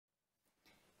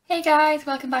Hey guys,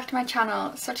 welcome back to my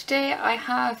channel. So today I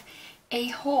have a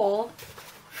haul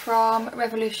from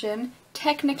Revolution.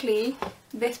 Technically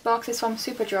this box is from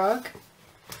Superdrug,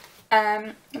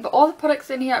 but all the products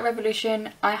in here at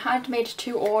Revolution, I had made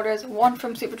two orders, one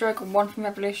from Superdrug and one from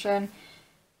Revolution,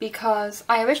 because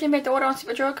I originally made the order on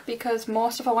Superdrug because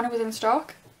more stuff I wanted was in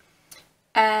stock,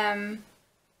 and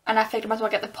I figured I might as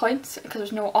well get the points because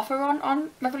there's no offer on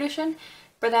Revolution.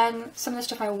 But then some of the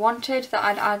stuff I wanted that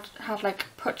I'd had like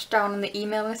put down on the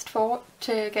email list for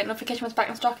to get notification was back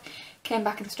in stock, came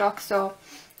back in stock, so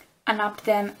I nabbed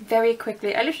them very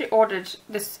quickly. I literally ordered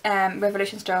this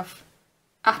Revolution stuff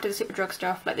after the Superdrug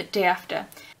stuff, like the day after.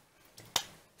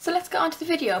 So let's get on to the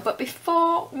video, but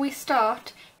before we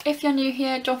start, if you're new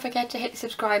here, don't forget to hit the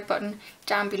subscribe button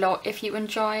down below if you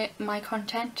enjoy my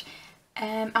content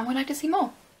and would like to see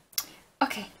more.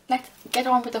 Okay, let's get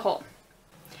on with the haul.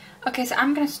 Okay, so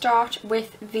I'm going to start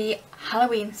with the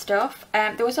Halloween stuff.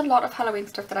 There was a lot of Halloween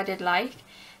stuff that I did like.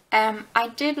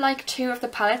 I did like two of the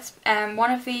palettes. One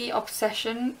of the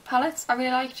Obsession palettes I really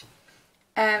liked.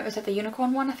 It was like the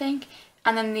unicorn one, I think.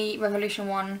 And then the Revolution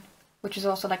one, which was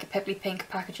also like a purpley pink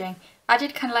packaging. I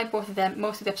did kind of like both of them,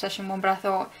 mostly the Obsession one, but I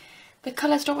thought the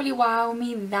colours don't really wow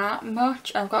me that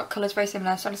much. I've got colours very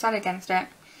similar, so I decided against it.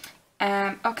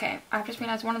 Okay, I've just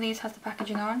realised one of these has the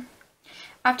packaging on.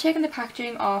 I've taken the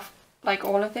packaging off like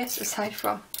all of this aside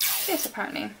from this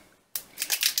apparently.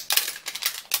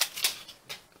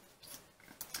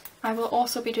 I will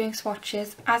also be doing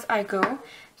swatches as I go.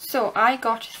 So I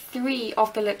got 3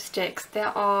 of the lipsticks.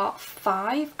 There are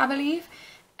 5 I believe.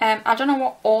 I don't know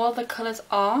what all the colours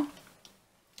are,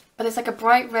 but there's like a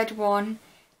bright red one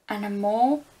and a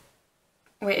more...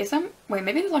 Wait,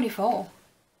 maybe there's only 4.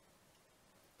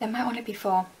 There might only be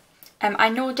 4. I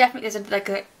know definitely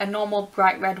there's a normal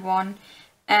bright red one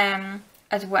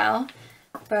as well,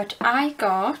 but I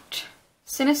got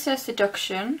Sinister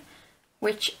Seduction,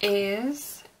 which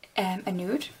is a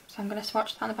nude, so I'm going to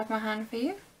swatch that on the back of my hand for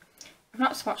you. I've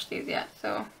not swatched these yet,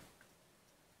 so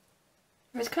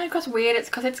if it's kind of weird, it's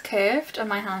because it's curved and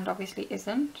my hand obviously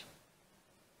isn't,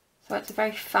 so it's a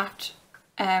very fat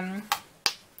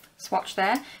swatch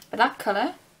there, but that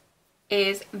colour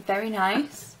is very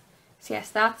nice. So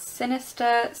yes, that's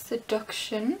Sinister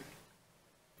Seduction.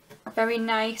 Very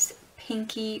nice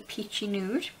pinky peachy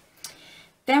nude.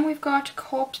 Then we've got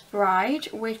Corpse Bride,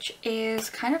 which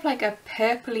is kind of like a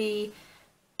purpley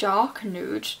dark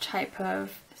nude type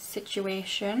of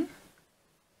situation.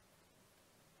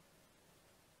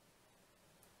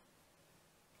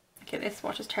 Okay, this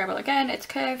swatch is terrible again. It's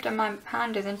curved and my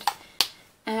hand isn't.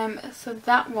 So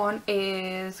that one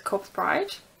is Corpse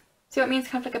Bride. See what it means?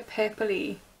 Kind of like a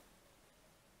purpley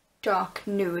dark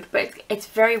nude, but it's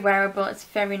very wearable, it's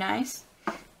very nice.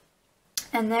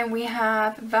 And then we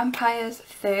have Vampire's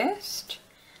Thirst.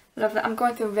 Love that. I'm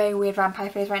going through a very weird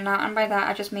vampire phase right now, and by that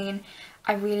I just mean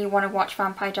I really want to watch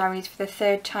Vampire Diaries for the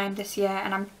 3rd time this year,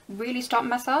 and I'm really stopping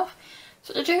myself.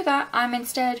 So to do that, I'm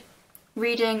instead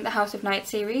reading the House of Night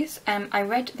series. I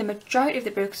read the majority of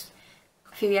the books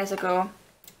a few years ago,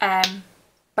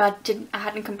 but I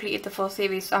hadn't completed the full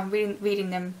series, so I'm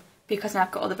reading them because now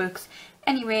I've got all the books.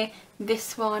 Anyway,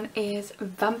 this one is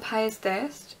Vampire's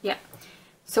Thirst. Yeah.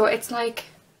 So it's like,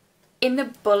 in the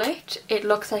bullet, it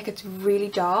looks like it's really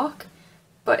dark,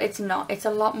 but it's not. It's a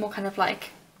lot more kind of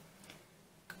like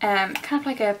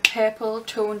a purple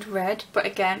toned red, but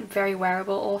again, very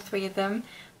wearable, all 3 of them.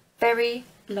 Very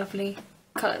lovely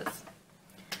colours.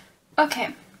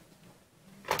 Okay.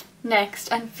 Next,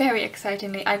 and very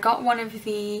excitingly, I got one of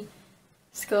the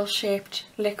skull-shaped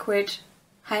liquid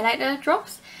highlighter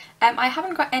drops. I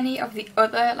haven't got any of the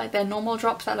other, like their normal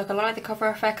drops that look a lot like the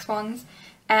Cover FX ones,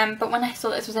 but when I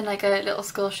saw this was in like a little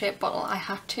skull shaped bottle, I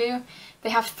had to. They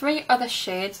have 3 other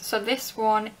shades. So this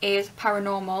one is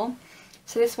Paranormal,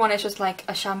 so this one is just like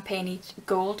a champagne-y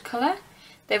gold colour.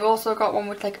 They've also got one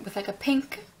with like a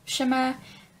pink shimmer,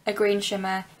 a green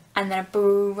shimmer, and then a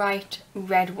bright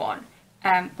red one,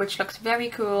 which looks very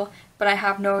cool, but I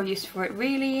have no use for it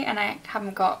really, and I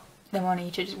haven't got the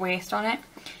money to just waste on it.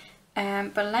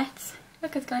 But let's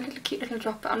look, it's got a little cute little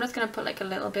drop. I'm just going to put like a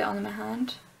little bit on my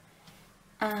hand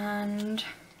and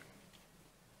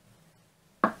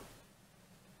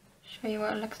show you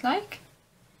what it looks like.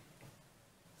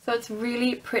 So it's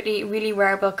really pretty, really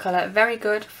wearable colour, very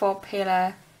good for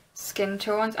paler skin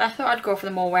tones. I thought I'd go for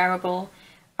the more wearable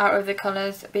out of the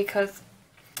colours because,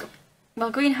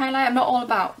 well, green highlight I'm not all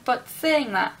about, but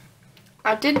saying that,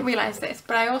 I didn't realise this,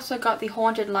 but I also got the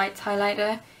Haunted Lights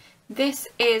highlighter. This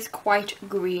is quite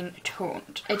green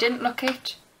toned. I didn't look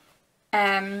it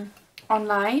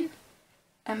online.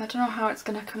 I don't know how it's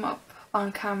going to come up,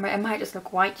 on camera. It might just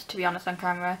look white, to be honest, on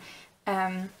camera.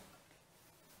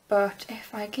 But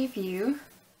if I give you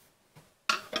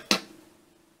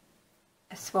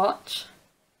a swatch,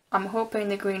 I'm hoping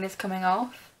the green is coming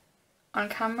off on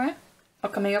camera, or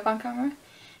coming up on camera.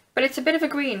 But it's a bit of a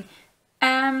green.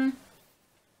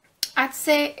 I'd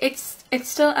say it's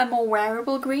still a more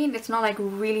wearable green. It's not like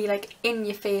really like in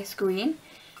your face green.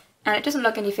 And it doesn't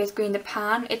look in your face green, the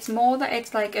pan. It's more that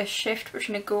it's like a shift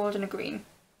between a gold and a green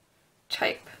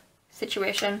type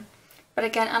situation. But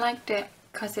again, I liked it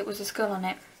because it was a skull on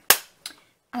it.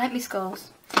 I like me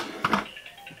skulls.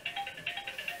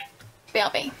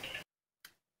 BRB.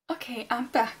 Okay, I'm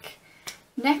back.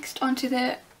 Next onto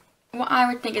what I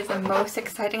would think is the most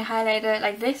exciting highlighter.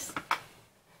 Like, this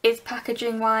is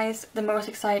packaging wise the most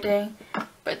exciting,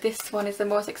 but this one is the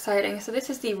most exciting. So this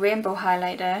is the rainbow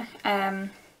highlighter.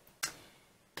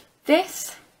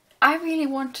 I really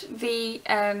want the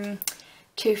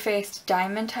Too Faced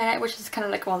diamond highlight, which is kind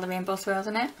of like all the rainbow swirls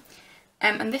in it.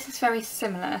 And this is very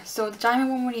similar. So the diamond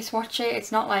one, when you swatch it,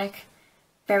 it's not like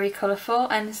very colourful,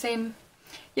 and the same,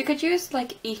 you could use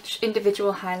like each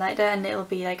individual highlighter and it'll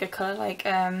be like a colour. Like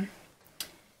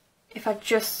if I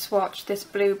just swatch this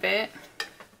blue bit,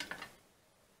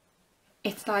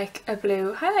 it's like a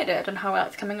blue highlighter. I don't know how well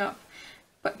it's coming up.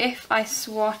 But if I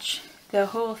swatch the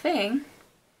whole thing,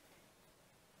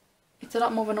 it's a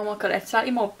lot more of a normal colour. It's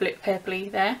slightly more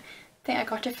purpley there. I think I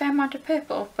got a fair amount of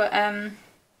purple, but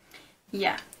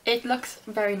yeah, it looks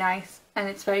very nice and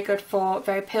it's very good for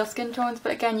very pale skin tones.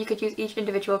 But again, you could use each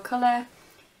individual colour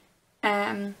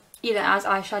either as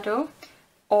eyeshadow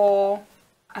or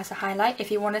as a highlight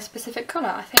if you want a specific colour.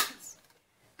 I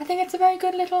think it's a very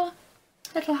good little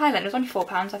highlight. It was only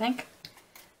 £4, I think.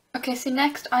 Okay, so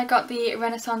next I got the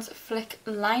Renaissance Flick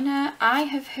liner. I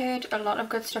have heard a lot of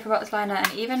good stuff about this liner,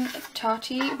 and even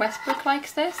Tati Westbrook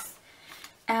likes this,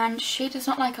 and she does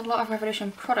not like a lot of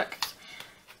Revolution products.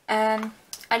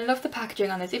 I love the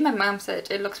packaging on this. Even my mum said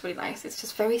it looks really nice. It's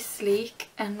just very sleek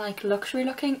and like luxury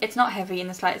looking. It's not heavy in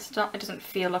the slightest. It doesn't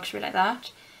feel luxury like that.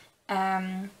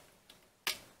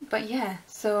 But yeah,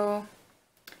 so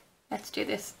let's do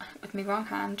this with my wrong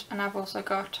hand, and I've not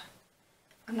got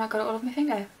it all over my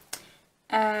finger.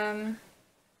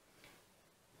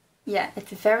 Yeah,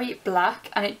 it's very black,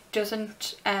 and it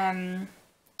doesn't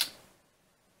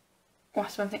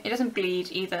what's one thing? It doesn't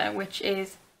bleed either, which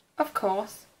is of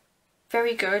course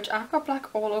very good. I've got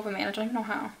black all over me and I don't even know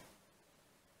how.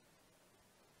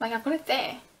 Like, I've got it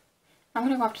there. I'm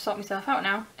gonna have to sort myself out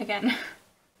now again.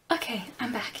 Okay,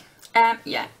 I'm back.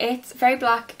 Yeah, it's very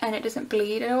black and it doesn't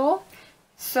bleed at all,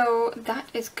 so that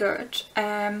is good.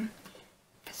 For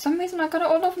some reason I got it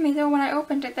all over me though when I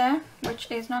opened it there,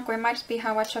 which is not great. It might just be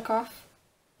how I took off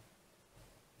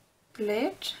the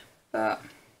lid, but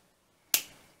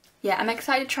yeah, I'm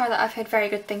excited to try that. I've heard very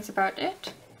good things about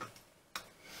it.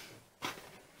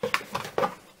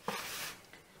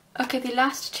 Okay, the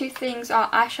last two things are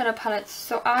eyeshadow palettes.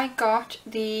 So I got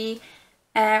the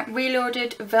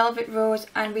Reloaded Velvet Rose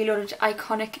and Reloaded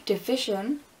Iconic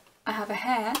Division. I have a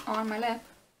hair on my lip.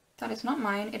 That is not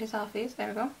mine, it is Alfie's. There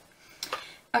we go.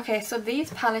 Okay, so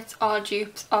these palettes are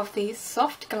dupes of the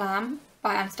Soft Glam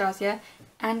by Anastasia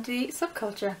and the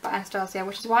Subculture by Anastasia,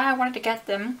 which is why I wanted to get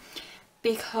them,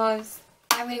 because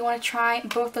I really want to try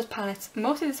both those palettes,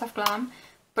 mostly the Soft Glam,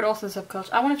 but also the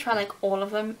Subculture. I want to try like all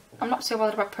of them. I'm not so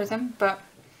bothered about Prism, but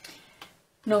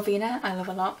Novena I love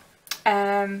a lot.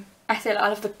 I said I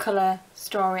love the colour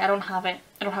story. I don't have it.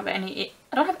 I don't have any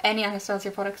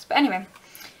Anastasia products. But anyway,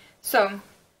 so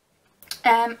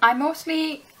I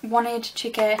mostly wanted to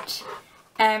get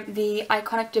the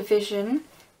Iconic Division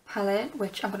palette,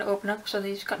 which I'm going to open up so that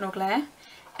you've got no glare.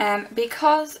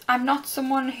 Because I'm not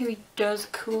someone who does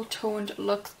cool toned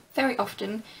looks very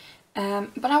often.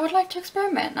 But I would like to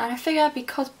experiment, and I figure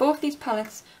because both these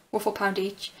palettes were £4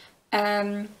 each,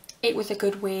 it was a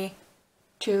good way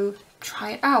to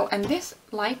try it out. And this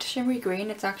light shimmery green,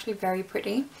 it's actually very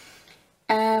pretty.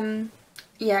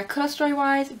 Yeah, colour story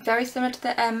wise, very similar to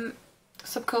the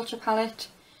Subculture palette.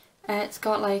 It's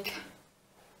got like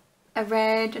a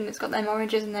red, and it's got them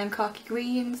oranges and them khaki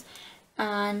greens,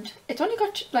 and it's only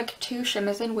got like two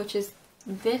shimmers in, which is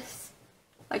this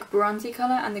like bronzy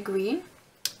colour and the green.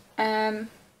 The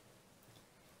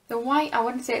white, I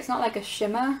wouldn't say it's not like a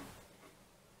shimmer,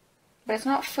 but it's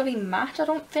not fully matte, I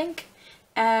don't think.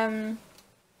 So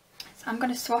I'm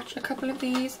going to swatch a couple of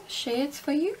these shades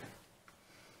for you.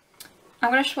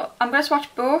 I'm going to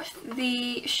swatch both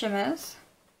the shimmers.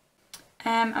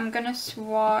 I'm going to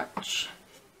swatch,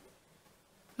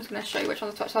 I'm just going to show you which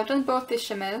one to swatch. So I've done both these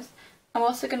shimmers. I'm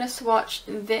also going to swatch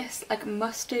this like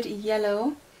mustard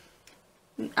yellow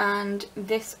and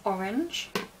this orange,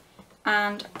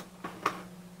 and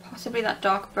possibly that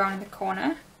dark brown in the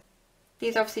corner.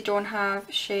 These obviously don't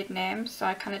have shade names, so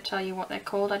I cannot tell you what they're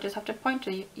called. I just have to point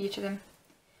to each of them.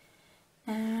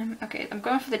 Okay, I'm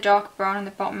going for the dark brown in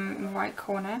the bottom right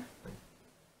corner.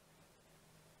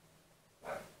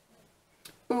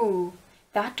 Ooh,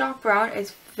 that dark brown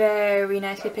is very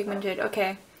nicely pigmented.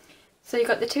 Okay, so you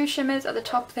got the two shimmers at the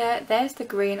top there. There's the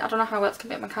green. I don't know how else can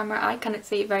be on my camera. I cannot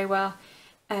see it very well,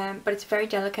 but it's very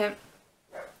delicate.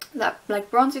 That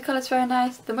like bronzy colour is very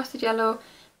nice. The mustard yellow,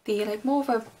 the like more of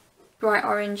a bright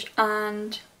orange,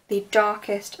 and the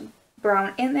darkest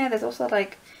brown in there. There's also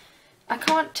like, I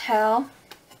can't tell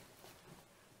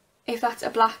if that's a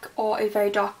black or a very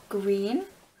dark green.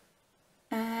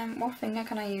 What finger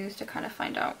can I use to kind of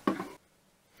find out?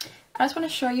 I just want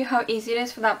to show you how easy it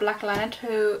is for that black liner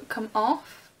to come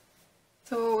off.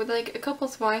 So with like a couple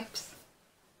swipes,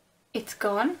 it's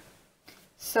gone.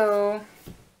 So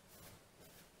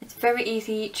it's very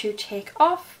easy to take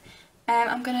off.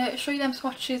 I'm going to show you them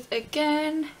swatches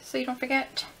again so you don't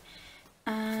forget.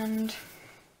 And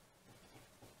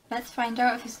let's find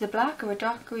out if this is a black or a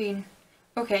dark green.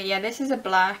 Okay, yeah, this is a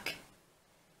black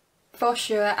for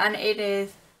sure, and it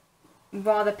is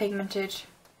rather pigmented.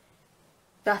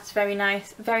 That's very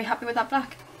nice. Very happy with that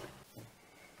black.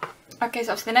 Okay,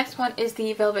 so obviously the next one is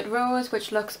the Velvet Rose,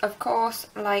 which looks, of course,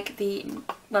 like the,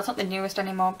 well, it's not the newest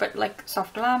anymore, but like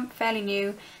Soft Lamp, fairly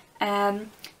new.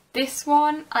 This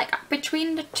one, like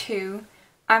between the two,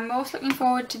 I'm most looking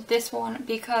forward to this one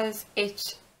because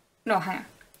it's, no, hang on.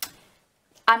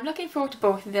 I'm looking forward to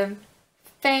both of them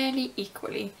fairly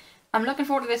equally. I'm looking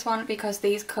forward to this one because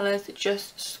these colours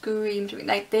just scream to me.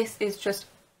 Like, this is just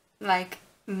like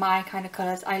my kind of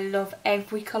colours. I love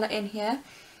every colour in here.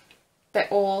 They're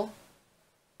all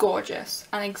gorgeous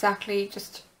and exactly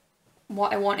just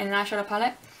what I want in an eyeshadow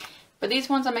palette. But these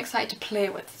ones I'm excited to play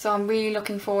with, so I'm really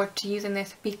looking forward to using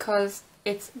this because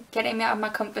it's getting me out of my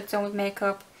comfort zone with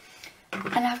makeup.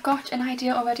 And I've got an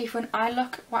idea already for an eye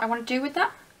look, what I want to do with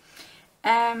that.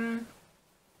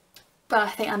 But I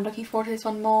think I'm looking forward to this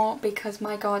one more because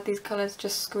my god, these colours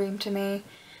just scream to me.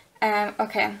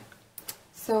 Okay,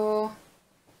 so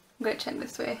I'm going to turn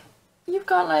this way. You've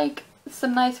got like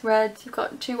some nice reds, you've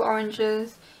got two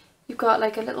oranges, you've got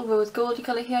like a little rose goldy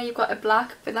colour here, you've got a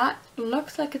black, but that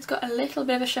looks like it's got a little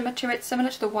bit of a shimmer to it, similar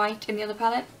to the white in the other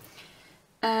palette.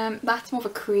 That's more of a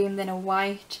cream than a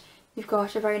white. You've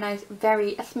got a very nice,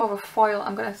 it's more of a foil,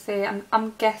 I'm going to say.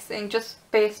 I'm guessing, just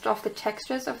based off the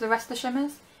textures of the rest of the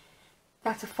shimmers.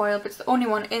 That's a foil, but it's the only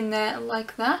one in there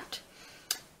like that.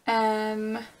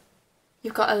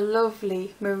 You've got a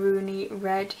lovely maroony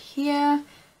red here.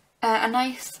 A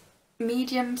nice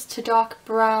mediums to dark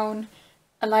brown,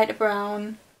 a lighter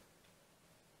brown.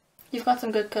 You've got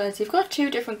some good colours. You've got two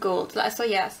different golds. So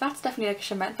yes, that's definitely like a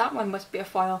shimmer. That one must be a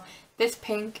foil. This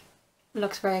pink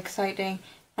looks very exciting.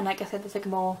 And like I said, there's like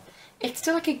more, it's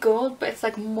still like a gold, but it's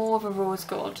like more of a rose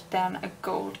gold than a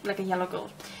gold, like a yellow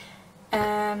gold.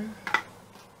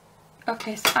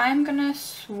 Okay, so I'm gonna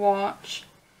swatch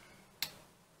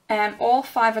all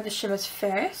 5 of the shimmers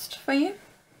first for you.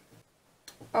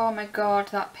 Oh my god,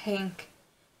 that pink.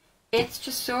 It's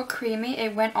just so creamy,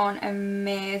 it went on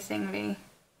amazingly.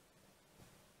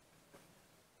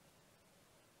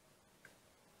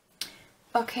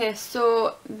 Okay,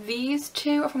 so these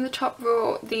two are from the top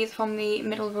row, these from the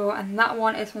middle row, and that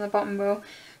one is from the bottom row.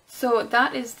 So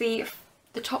that is the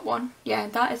top one. Yeah,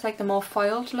 that is like the more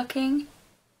foiled looking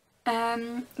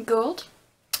gold.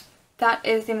 That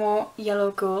is the more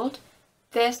yellow gold.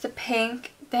 There's the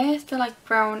pink, there's the like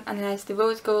brown, and there's the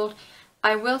rose gold.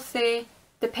 I will say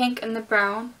the pink and the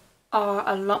brown are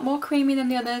a lot more creamy than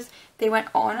the others. They went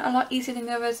on a lot easier than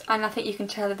the others, and I think you can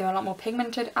tell that they're a lot more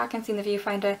pigmented. I can see in the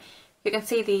viewfinder, you can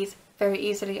see these very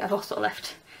easily. I've also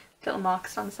left little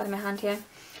marks on the side of my hand here.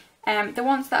 The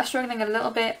ones that are struggling a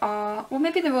little bit are, well,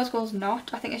 maybe the rose gold's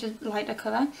not, I think it's just lighter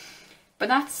colour. But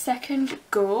that second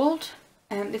gold,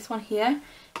 this one here,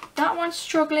 that one's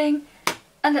struggling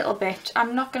a little bit,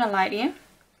 I'm not going to lie to you.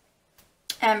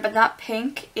 But that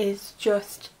pink is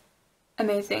just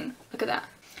amazing, look at that.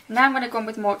 Now I'm going to go on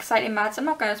with more exciting mattes. I'm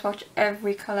not going to swatch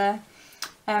every colour.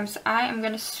 So I am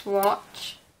going to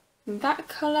swatch that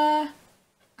colour,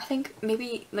 I think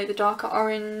maybe like the darker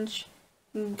orange,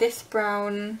 this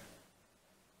brown,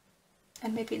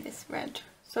 and maybe this red.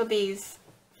 So these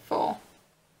 4.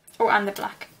 Oh, and the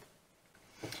black.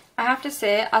 I have to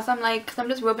say, as I'm like, because I'm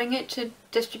just rubbing it to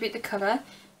distribute the colour,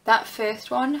 that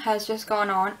first one has just gone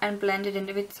on and blended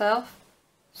into itself.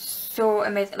 So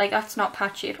amazing. Like, that's not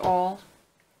patchy at all.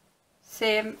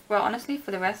 Same, well, honestly,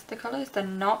 for the rest of the colours, they're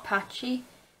not patchy.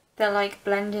 They're like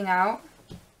blending out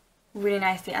really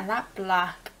nicely. And that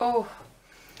black, oh.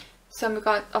 So we've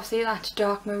got obviously that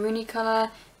dark maroony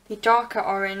colour, the darker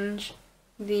orange,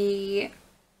 the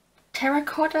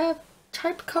terracotta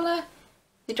type colour,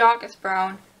 the darkest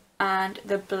brown, and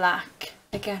the black.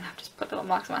 Again, I've just put little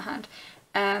marks on my hand.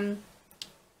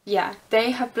 Yeah,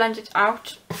 they have blended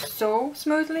out so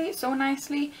smoothly, so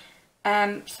nicely.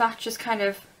 So that just kind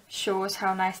of shows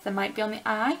how nice they might be on the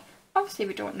eye. Obviously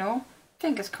we don't know.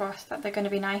 Fingers crossed that they're going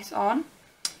to be nice on.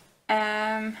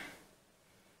 Yeah,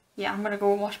 I'm going to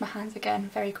go wash my hands again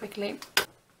very quickly.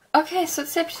 Okay, so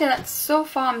it's safe to say that so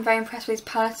far I'm very impressed with these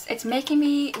palettes. It's making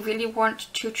me really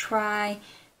want to try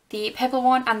the purple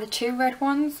one and the 2 red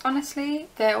ones, honestly.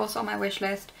 They're also on my wish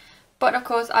list. But of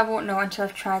course I won't know until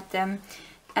I've tried them.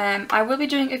 I will be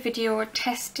doing a video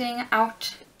testing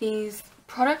out these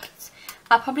products.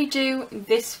 I'll probably do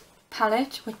this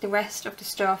palette with the rest of the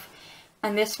stuff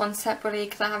and this one separately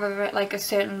because I have a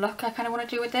certain look I kind of want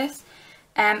to do with this.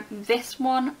 This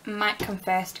one might come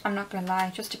first, I'm not going to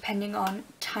lie, just depending on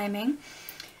timing.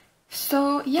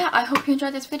 So yeah, I hope you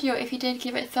enjoyed this video. If you did,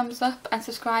 give it a thumbs up and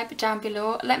subscribe down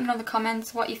below. Let me know in the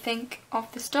comments what you think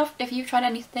of the stuff. If you've tried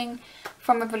anything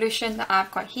from Revolution that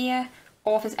I've got here,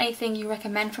 or if there's anything you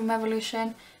recommend from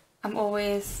Revolution. I'm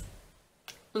always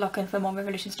looking for more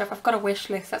Revolution stuff. I've got a wish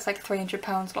list that's like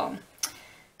 £300 long.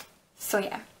 So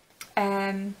yeah.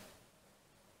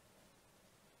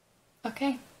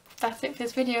 Okay, that's it for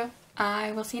this video.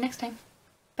 I will see you next time.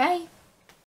 Bye!